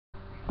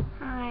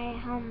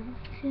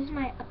This is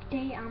my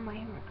update on my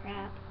hermit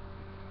crab.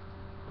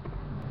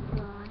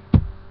 Hold on.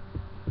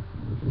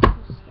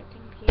 Just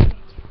getting here.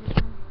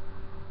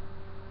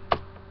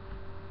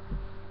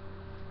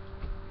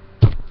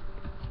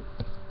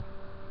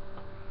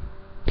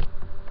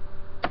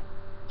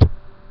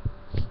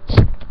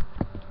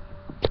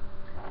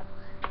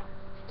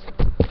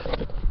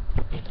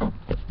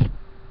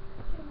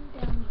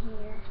 Down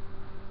here.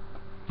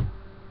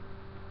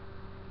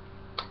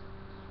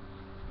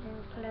 And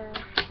put a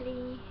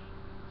tree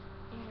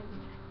and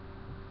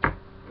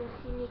this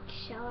unique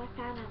shell I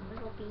found at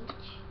Little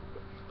Beach.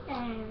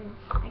 And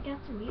I got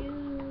some views.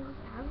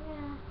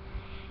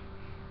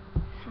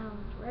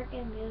 We're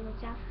gonna build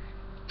myself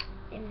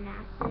in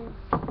masses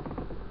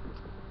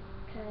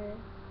because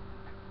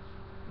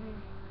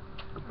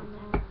I'm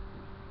out.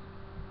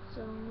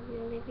 So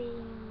we're living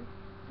in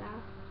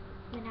South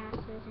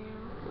Manassas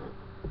now.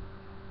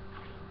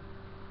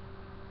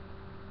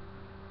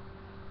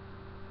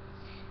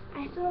 I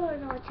still don't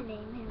know what to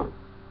name him.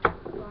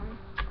 Hold on.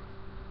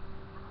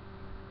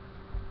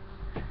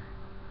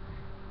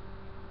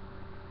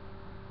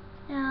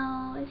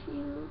 Now, if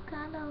you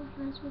kind of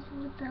mess with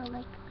the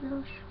like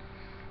little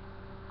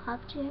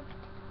object,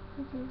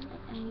 this is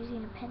like I'm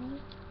using a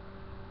penny,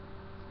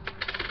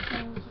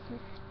 and this is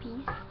this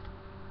piece.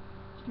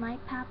 It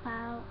might pop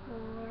out,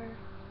 or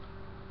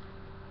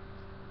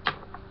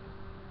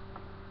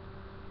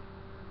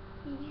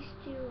you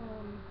used to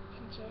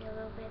pinch it a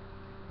little bit.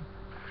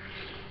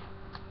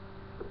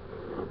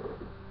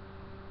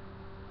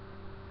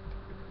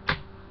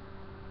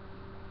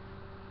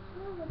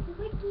 Oh,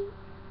 wiki.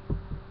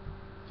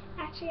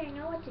 Actually, I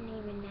know what to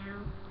name it now.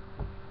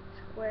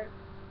 Scuirp.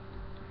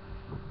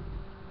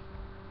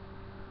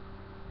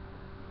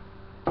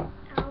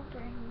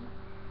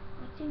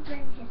 Let's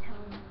bring his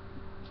home.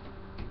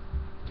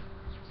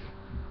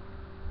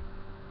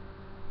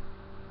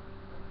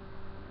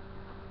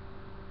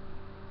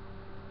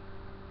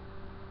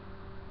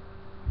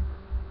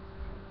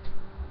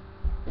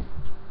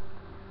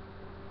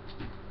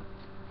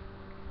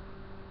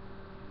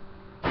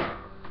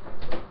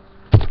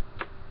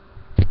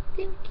 I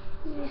think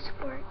you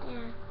squirt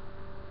and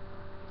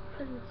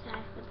put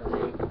inside for the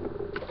light.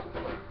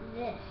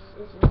 This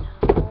is his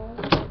home.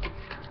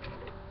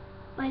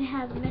 I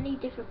have many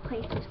different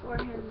places for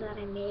him that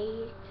I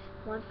made.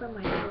 One for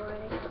my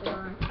toy. Hold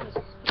on. Let's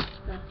just fix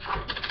the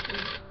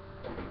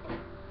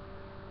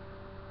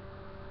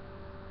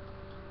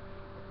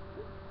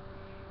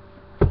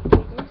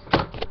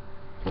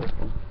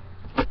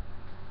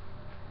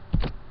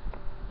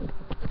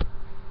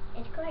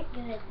It's quite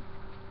good.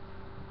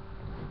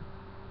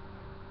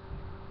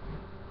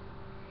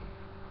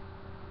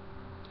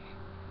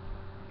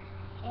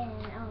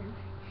 And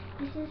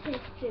this is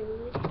his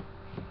food.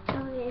 So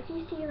if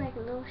you see like a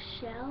little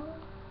shell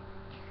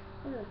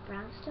with a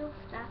brown stuff,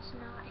 that's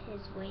not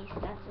his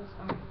waste, that's his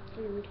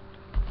food.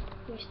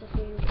 Here's the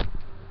food.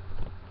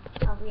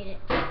 I'll read it.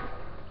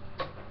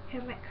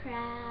 Hermit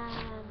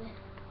crab,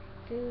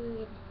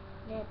 food,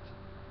 net,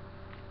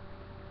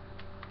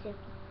 .4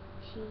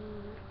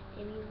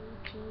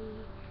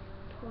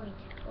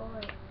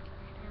 ounce.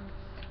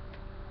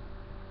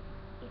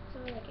 It's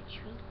sort of like a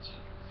treat.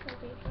 So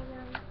wait for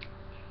them.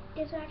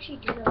 This will actually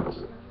do those.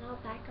 So now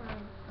back on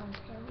him.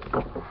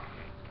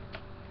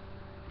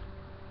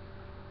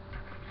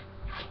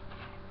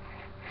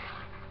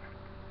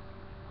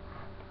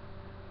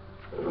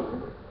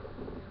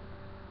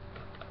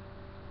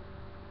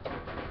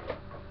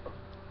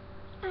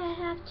 I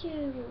have to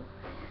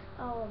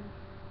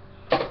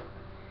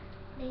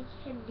make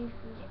him do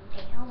food every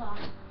day. Hold on.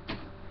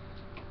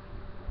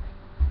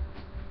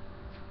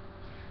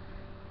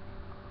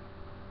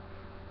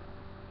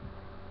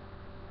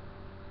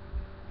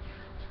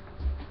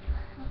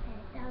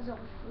 That was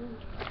all food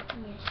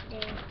from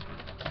yesterday.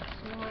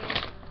 This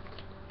morning.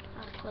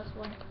 Plus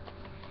one.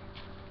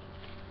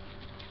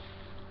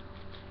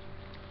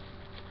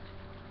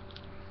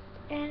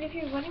 And if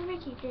you're wondering where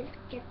to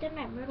get them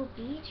at Myrtle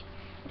Beach,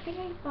 I think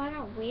I bought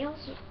out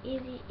whales.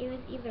 It was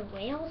either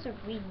whales or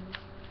reeds.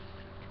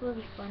 It will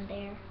be fun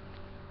there.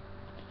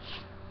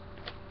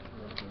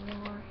 A little bit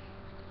more.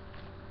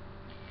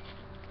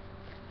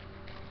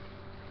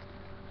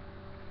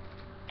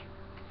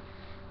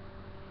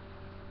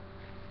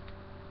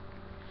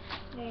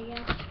 There you go.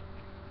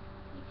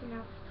 You can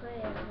now put it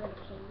in a little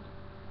cage,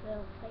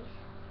 little place.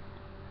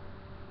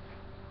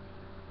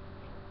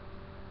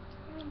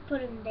 And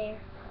put him there.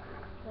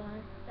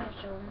 One, I'll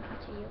show him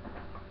to you.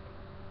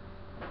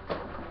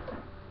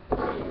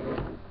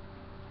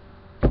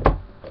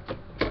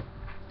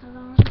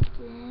 Along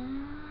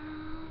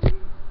down.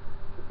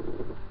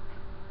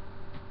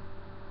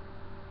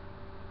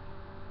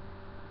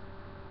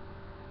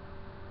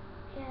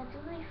 Yeah, it's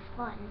really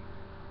fun.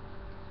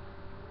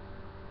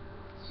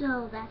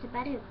 So that's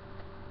about it.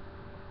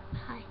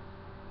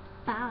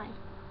 Bye.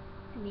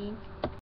 I mean.